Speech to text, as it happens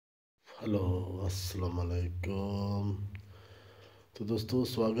Hello अस्सलाम वालेकुम। तो दोस्तों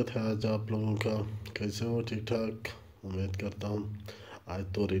स्वागत है आज आप लोगों का। कैसे हो? ठीक ठाक उम्मीद करता हूँ। आज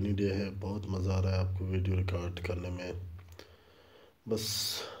तो रेनी डे है, बहुत मज़ा आ रहा है आपको वीडियो रिकॉर्ड करने में। बस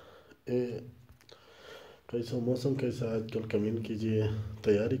ये कैसा मौसम कैसा है आजकल कमेंट कीजिए।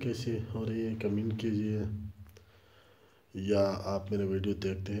 तैयारी कैसी हो रही है कमेंट कीजिए। या आप मेरे वीडियो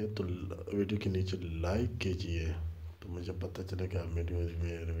देखते हैं तो वीडियो के नीचे लाइक कीजिए, तो मुझे पता चले कि आप मेरे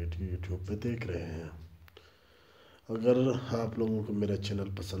वीडियो यूट्यूब पे देख रहे हैं। अगर आप लोगों को मेरा चैनल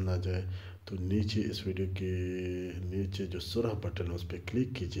पसंद आ जाए तो नीचे इस वीडियो के नीचे जो सुरह बटन है उस पर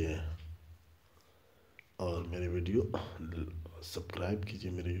क्लिक कीजिए और मेरे वीडियो सब्सक्राइब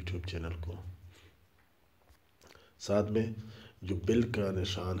कीजिए मेरे यूट्यूब चैनल को। साथ में जो बेल का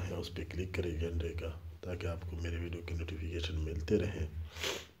निशान है उस पर क्लिक करिए घंटे का, ताकि आपको मेरे वीडियो के नोटिफिकेशन मिलते रहें।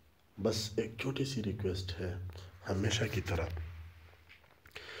 बस एक छोटी सी रिक्वेस्ट है हमेशा की तरह,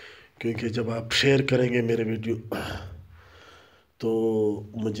 क्योंकि जब आप शेयर करेंगे मेरे वीडियो तो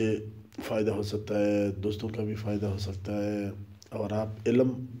मुझे फ़ायदा हो सकता है, दोस्तों का भी फ़ायदा हो सकता है, और आप इल्म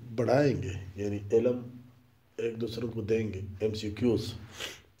बढ़ाएंगे, यानी इल्म एक दूसरों को देंगे। MCQs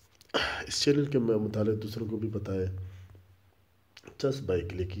इस चैनल के मुताबिक दूसरों को भी बताए just by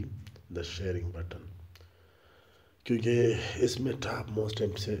clicking the sharing button, क्योंकि इसमें टॉप मोस्ट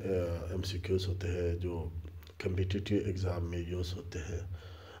MCQs होते हैं जो कम्पिटिटिव एग्ज़ाम में यूज़ होते हैं।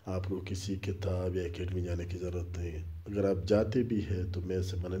 आपको किसी किताब या एकेडमी जाने की ज़रूरत नहीं है। अगर आप जाते भी हैं तो मैं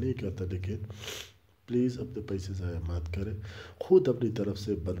इसे मना नहीं करता, लेकिन प्लीज़ अपने पैसे ज़ाया मत करें। ख़ुद अपनी तरफ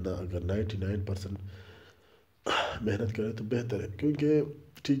से बंदा अगर 99% मेहनत करे तो बेहतर है, क्योंकि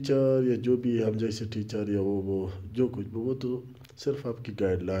टीचर या जो भी हम जैसे टीचर या वो जो कुछ भी, वो तो सिर्फ आपकी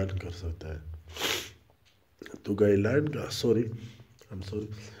गाइडलाइन कर सकता है। तो गाइडलाइन का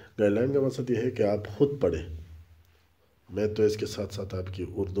गाइडलाइन का मकसद ये है कि आप ख़ुद पढ़ें। मैं तो इसके साथ साथ आपकी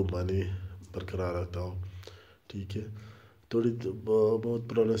उर्दू मानी बरकरार रखता हूँ, ठीक है। थोड़ी बहुत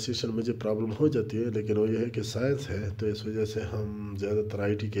प्रोनाउंसिएशन मुझे प्रॉब्लम हो जाती है, लेकिन वो ये है कि साइंस है तो इस वजह से हम ज़्यादातर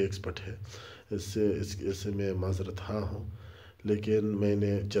IT के एक्सपर्ट हैं। इससे मैं माजरत हाँ हूँ, लेकिन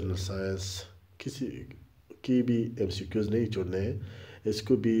मैंने जनरल साइंस किसी की भी MCQs नहीं छोड़ने हैं।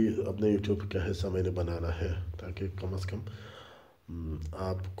 इसको भी अपने यूट्यूब का हिस्सा मैंने बनाना है, ताकि कम से कम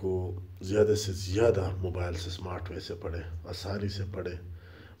आपको ज़्यादा से ज़्यादा मोबाइल से स्मार्ट वे से पढ़े, आसानी से पढ़े।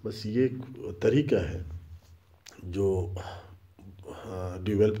 बस ये तरीका है जो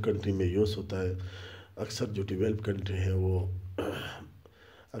डेवलप कंट्री में यूज़ होता है। अक्सर जो डेवलप कंट्री है वो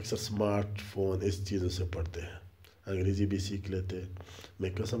अक्सर स्मार्टफोन इस चीज़ों से पढ़ते हैं, अंग्रेज़ी भी सीख लेते हैं।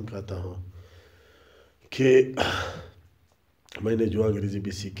 मैं कसम खाता हूँ कि मैंने जो अंग्रेज़ी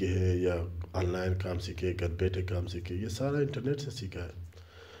भी सीखे है या ऑनलाइन काम सीखे, घर बैठे काम सीखे, ये सारा इंटरनेट से सीखा है।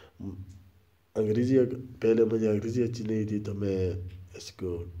 अंग्रेज़ी पहले मुझे अंग्रेज़ी अच्छी नहीं थी तो मैं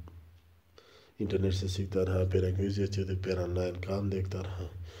इसको इंटरनेट से सीखता रहा, फिर अंग्रेज़ी अच्छी थी, फिर ऑनलाइन काम देखता रहा।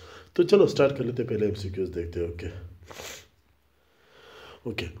 तो चलो स्टार्ट कर लेते, पहले MCQs देखते हैं।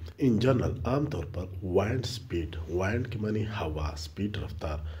 ओके इन जनरल आमतौर पर वाइंड की मानी हवा, स्पीड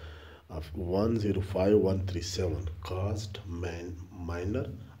रफ्तार of 105137 कास्ट माइनर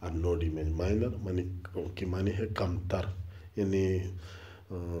और नो डैमेज। माइनर मानी है कमतर, यानी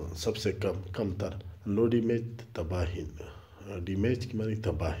सबसे कमतर। नो डैमेज तबाही, डैमेज की मानी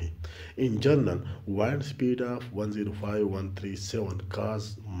तबाही। In general wind speed of 105137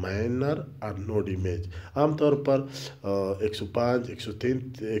 cause minor और नो डैमेज। आमतौर पर 105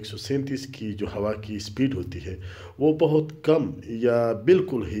 137 की जो हवा की स्पीड होती है वो बहुत कम या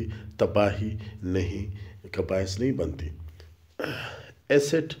बिल्कुल ही तबाही नहीं का बायस नहीं बनती।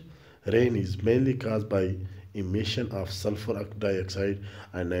 Acid rain is mainly cause by emission of sulfur dioxide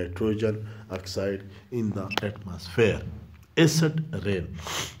and nitrogen oxide in the atmosphere. Acid rain,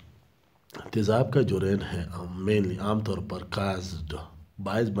 तेज़ाब का जो रेन है मेनली आमतौर पर काज्ड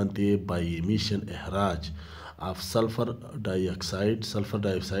बायस बनती है by emission अखराज of sulphur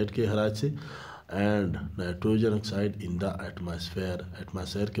dioxide के अखराज से and nitrogen oxide in the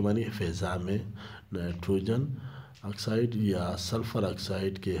atmosphere के मानी फ़िज़ा में नाइट्रोजन ऑक्साइड या सल्फ़र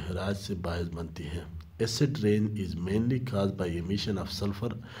ऑक्साइड के अखराज से बायस बनती है। Acid rain is mainly cause by emission of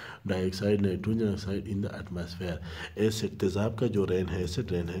sulphur dioxide nitrogen oxide in the atmosphere. Acid तेज़ाब का जो रेन है,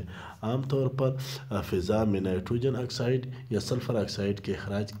 एसिड रेन है, आमतौर पर फ़िज़ा में नाइट्रोजन ऑक्साइड या सल्फ़र ऑक्साइड के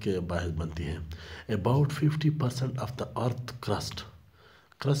अखराज के बायस बनती है। About 50% of the earth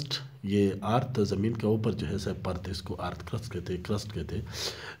crust, ये अर्थ ज़मीन का ऊपर जो है सब परत, इसको अर्थ क्रस्ट कहते हैं,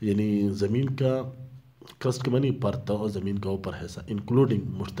 यानी ज़मीन का क्रस्ट के मानी परत और ज़मीन का ऊपर हिस्सा, इंक्लूडिंग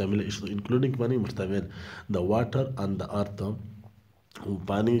मुश्तमिल, इंक्लूडिंग मानी मुश्तमिल the water on the earth,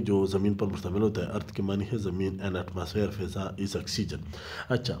 पानी जो ज़मीन पर मुश्तमिल होता है। अर्थ के मानी है ज़मीन, and atmosphere Fiza is oxygen.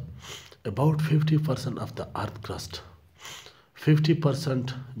 अच्छा, about 50% of the earth crust,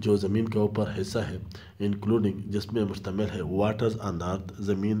 50% जो ज़मीन का ऊपर हिस्सा है, इंक्लूडिंग जिसमें मुश्तमिल है वाटर्स ऑन द अर्थ,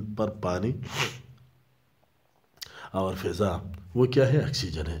 ज़मीन पर पानी और फ़िज़ा, वो क्या है?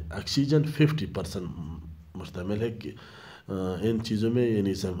 ऑक्सीजन है। ऑक्सीजन 50% मुश्तमिल है कि इन चीज़ों में,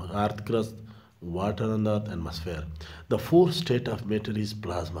 यानी earth crust, water on the earth, atmosphere. The fourth state of matter is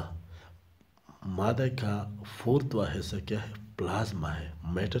plasma. मादा का फोर्थवा हिस्सा क्या है? प्लाज्मा है।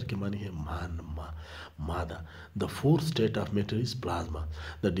 मैटर के मानी है मादा। The fourth state of matter is plasma.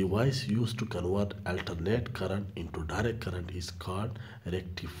 The device use to convert alternate current into direct current is called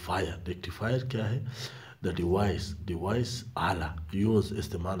rectifier. Rectifier क्या है? द डिवाइस आला यूज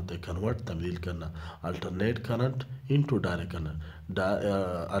इस्तेमाल होता है, कन्वर्ट तब्दील करना, alternate current into direct current,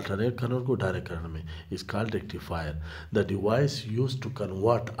 alternate current को direct current में, is called rectifier. The device use to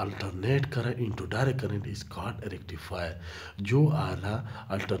convert alternate current into direct current is called rectifier. जो आला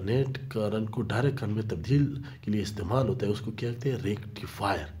अल्टरनेट करंट को डायरेक्ट करंट में तब्दील के लिए इस्तेमाल होता है उसको क्या कहते हैं?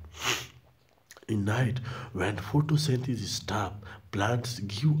 Rectifier. In night, when photosynthesis stop, plants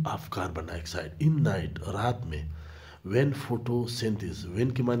give off carbon dioxide. In night, रात में, when photosynthesis,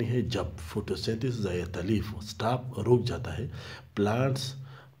 when की मानी है जब, photosynthesis या तलीफ stop रुक जाता है, plants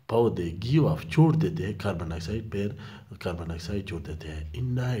पौधे गिव ऑफ छोड़ देते हैं कार्बन डाइऑक्साइड, पेड़ कार्बन डाइऑक्साइड छोड़ देते हैं। इन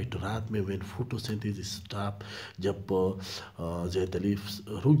नाइट, रात में, व्हेन फोटोसिंथेसिस स्टॉप, जब ज़ैतलीफ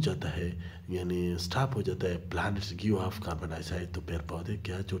रुक जाता है यानी स्टॉप हो जाता है, planets give of carbon dioxide, तो पेड़ पौधे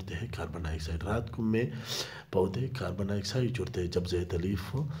क्या छोड़ते हैं? Carbon dioxide. रात को में पौधे कार्बन डाइऑक्साइड छोड़ते हैं जब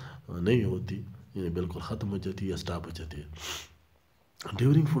ज़ैतलीफ नहीं होती, यानी बिल्कुल ख़त्म हो जाती है या स्टॉप हो जाती है।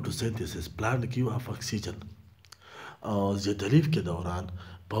 During photosynthesis plant give of oxygen. और ज़ैतलीफ के दौरान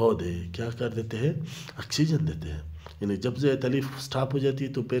पौधे क्या कर देते हैं? ऑक्सीजन देते हैं। यानी जब ज़ैतलीफ स्टॉप हो जाती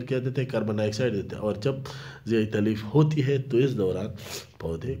है तो पेड़ क्या देते हैं? कार्बन डाइऑक्साइड देते हैं। और जब ज़ैतलीफ होती है तो इस दौरान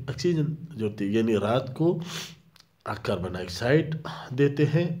पौधे ऑक्सीजन जोड़ते हैं। यानी रात को कार्बन डाइऑक्साइड देते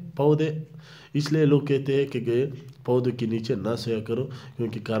हैं पौधे, इसलिए लोग कहते हैं कि पौधों के नीचे ना सोया करो,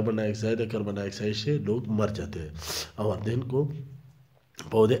 क्योंकि कार्बन डाइऑक्साइड से लोग मर जाते हैं। और दिन को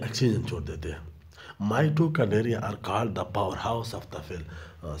पौधे ऑक्सीजन छोड़ देते हैं। Mitochondria are called the power house of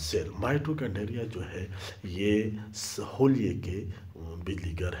the cell. Mitochondria जो है ये होलिये के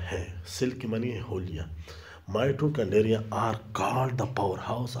बिजलीघर है। सेल की मानी है होलिया। Mitochondria are called the power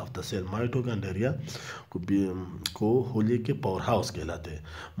house of the cell. Mitochondria को होलिये के पावर हाउस कहलाते हैं।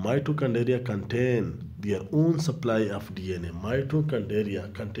 Mitochondria contain their own supply of DNA. Mitochondria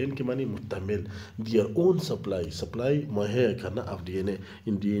contain के मानी मुश्तमिल, दियर ओन सप्लाई मुहैया करना ऑफ डीएनए,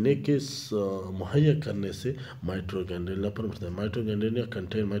 इन डीएनए के मुहैया करने से माइटोकॉन्ड्रिया पर मुश्तमिल।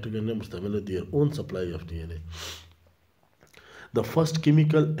 माइटोकॉन्ड्रिया मुश्तमिल है their own supply of DNA. The first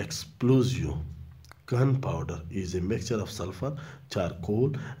chemical explosive gunpowder is a mixture of sulfur,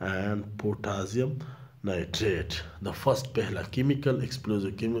 charcoal and potassium nitrate. The first पहला केमिकल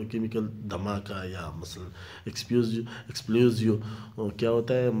एक्सप्लोजिव, केमिकल धमाका या मसलन एक्सप्लोजिव क्या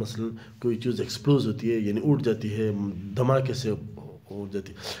होता है? मसलन कोई चीज़ एक्सप्लोज होती है यानी उड़ जाती है, धमाके से उड़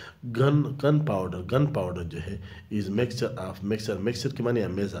जाती है। गन पाउडर जो है इज मिक्सचर के माने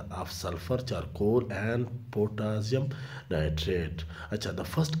measure of sulphur, charcoal and potassium nitrate. अच्छा, the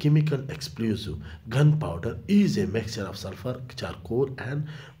first chemical explosive gun powder is a mixture of sulphur, charcoal and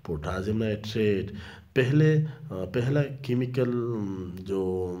potassium nitrate. पहला केमिकल जो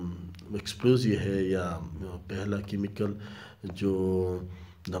एक्सप्लोजिव है या पहला केमिकल जो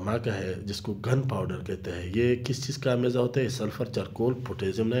धमाका है जिसको गन पाउडर कहते हैं, ये किस चीज़ का मेज़ा होता है? Sulphur, charcoal,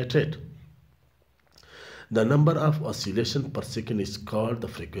 potassium nitrate. The number of oscillation पर second is called the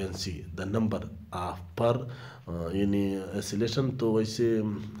frequency. The number of पर यानी ऑसिलेशन तो वैसे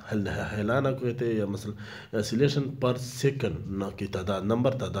हिलाना को कहते हैं, या मतलब ऑसिलेशन पर सेकंड न की तादाद,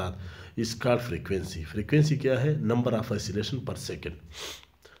 नंबर तादाद इज कॉल्ड फ्रीक्वेंसी। फ्रीक्वेंसी क्या है? नंबर ऑफ ऑसिलेशन पर second.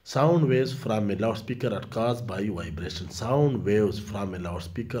 Sound waves from a loudspeaker are caused by vibration. Sound waves from a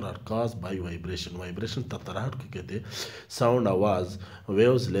loudspeaker are caused by vibration. Vibration तरतराहट को कहते हैं। साउंड आवाज़,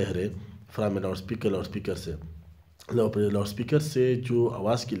 वेव्स लहरें, फ्रॉम ए लाउडस्पीकर से, loudspeaker से जो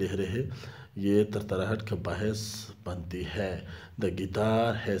आवाज़ की लहरें हैं ये तरतराहट का बायस बनती है। द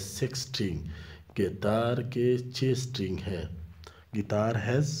गिटार है 6 स्ट्रिंग। गिटार के 6 स्ट्रिंग हैं। Guitar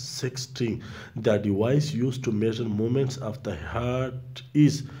has 6 strings. The device used to measure movements of the heart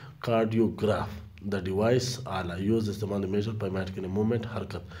is cardiograph. The device आला यूज इस्तेमाल measure पैमाइट करने movement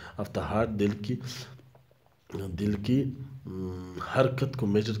हरकत of the heart, दिल की हरकत को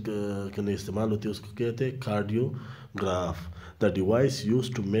मेजर करने इस्तेमाल होती है, उसको कहते हैं cardiograph. The device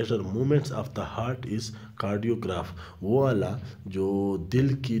use to major movements of the heart is cardiograph. वो वाला जो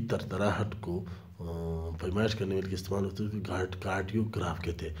दिल की तरतराहट को पैमाइश करने के लिए इस्तेमाल होते हैं कार्डियोग्राफ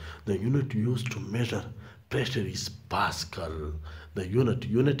कहते हैं। The unit use to major pressure is pascal. The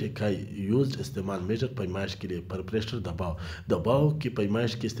unit इकाई यूज इस्तेमाल मेजर पैमाइश के लिए, पर प्रेशर दबाव की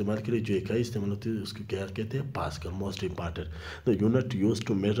पैमाइश के इस्तेमाल के लिए जो इकाई इस्तेमाल होती है उसको क्या कहते हैं? Pascal. Most important, the unit use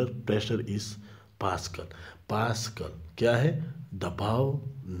to major pressure is pascal. Pascal क्या है? दबाव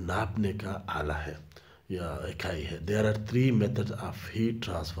नापने का आला है या इकाई है। There are 3 methods of heat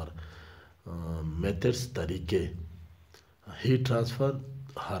transfer. Methods तरीके, हीट ट्रांसफ़र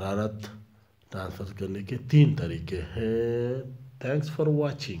हरारत ट्रांसफ़र करने के 3 तरीके हैं। Thanks for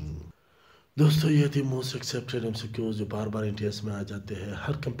watching. दोस्तों ये थी मोस्ट एक्सेप्टेड MCQs जो बार बार NTS में आ जाते हैं,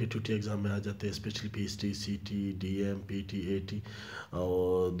 हर कम्पिटिटिव एग्ज़ाम में आ जाते हैं, specially PST, CT, DM, PT, AT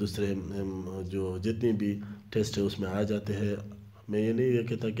और दूसरे जो जितनी भी टेस्ट है उसमें आ जाते हैं। मैं ये नहीं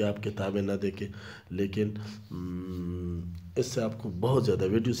कहता कि आप किताबें ना देखें, लेकिन इससे आपको बहुत ज़्यादा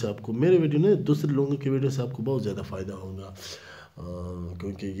वीडियो से आपको, मेरे वीडियो नहीं दूसरे लोगों के वीडियो से आपको बहुत ज़्यादा फ़ायदा होगा,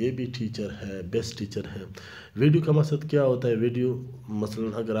 क्योंकि ये भी टीचर है, बेस्ट टीचर है। वीडियो का मकसद क्या होता है? वीडियो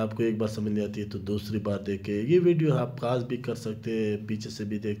मसलन अगर आपको एक बार समझ नहीं आती है तो दूसरी बार देखे। ये वीडियो आप पास भी कर सकते हैं, पीछे से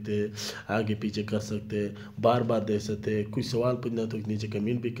भी देखते हैं, आगे पीछे कर सकते हैं, बार बार देख सकते हैं। कोई सवाल पूछना तो नीचे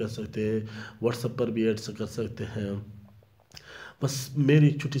कमेंट भी कर सकते हैं, व्हाट्सएप पर भी ऐड कर सकते हैं। बस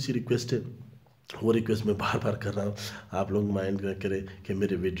मेरी छोटी सी रिक्वेस्ट है, वो रिक्वेस्ट मैं बार बार कर रहा हूँ, आप लोग माइंड में करें कि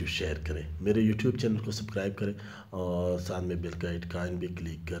मेरे वीडियो शेयर करें, मेरे यूट्यूब चैनल को सब्सक्राइब करें और साथ में बेल का आइकन भी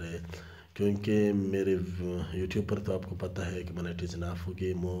क्लिक करें, क्योंकि मेरे यूट्यूब पर तो आपको पता है कि मोनेटाइजेशन ऑफ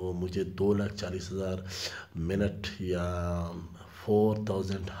होगी। मुझे 2,40,000 मिनट या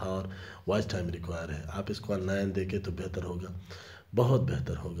 4,000 आवर वॉच टाइम रिक्वायर है। आप इसको ऑनलाइन देखें तो बेहतर होगा, बहुत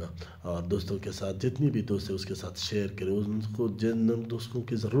बेहतर होगा। और दोस्तों के साथ, जितनी भी दोस्त है उसके साथ शेयर करें, उनको जिन दोस्तों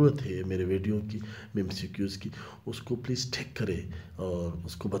की ज़रूरत है मेरे वीडियो की, MCQs की, उसको प्लीज़ टेक करें और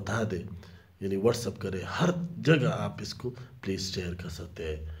उसको बता दें, यानी व्हाट्सअप करें। हर जगह आप इसको प्लीज़ शेयर कर सकते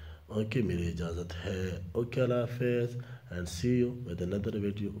हैं। ओके, मेरी इजाज़त है। ओके, अल्लाह हाफिज़ and C you with another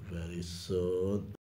video very soon.